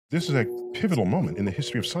this is a pivotal moment in the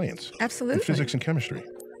history of science. Absolutely. In physics and chemistry.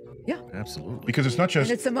 Yeah. Absolutely. Because it's not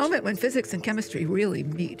just... And it's a moment when physics and chemistry really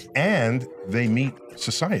meet. And they meet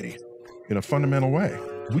society in a fundamental way.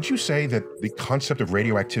 Would you say that the concept of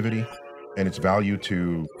radioactivity and its value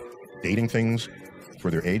to dating things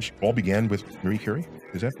for their age all began with Marie Curie?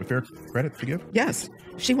 Is that a fair credit to give? Yes.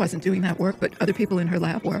 She wasn't doing that work, but other people in her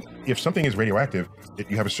lab were. If something is radioactive,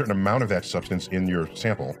 you have a certain amount of that substance in your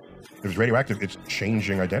sample. If it's radioactive, it's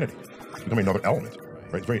changing identity. It's becoming another element.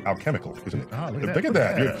 Right? It's very alchemical, isn't it? Oh, look at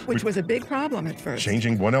that. Yeah. Which was a big problem at first.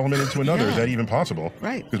 Changing one element into another, is Yeah. that even possible?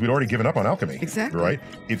 Right. Because we'd already given up on alchemy. Exactly. Right?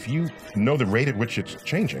 If you know the rate at which it's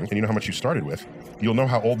changing, and you know how much you started with, you'll know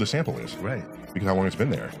how old the sample is. Right. Because how long it's been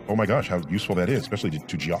there. Oh my gosh, how useful that is, especially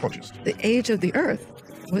to geologists. The age of the Earth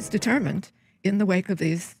was determined in the wake of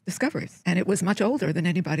these discoveries. And it was much older than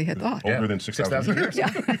anybody had thought. Older than 6,000 years?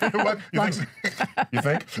 Yeah. What? You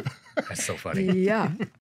think? That's so funny. Yeah.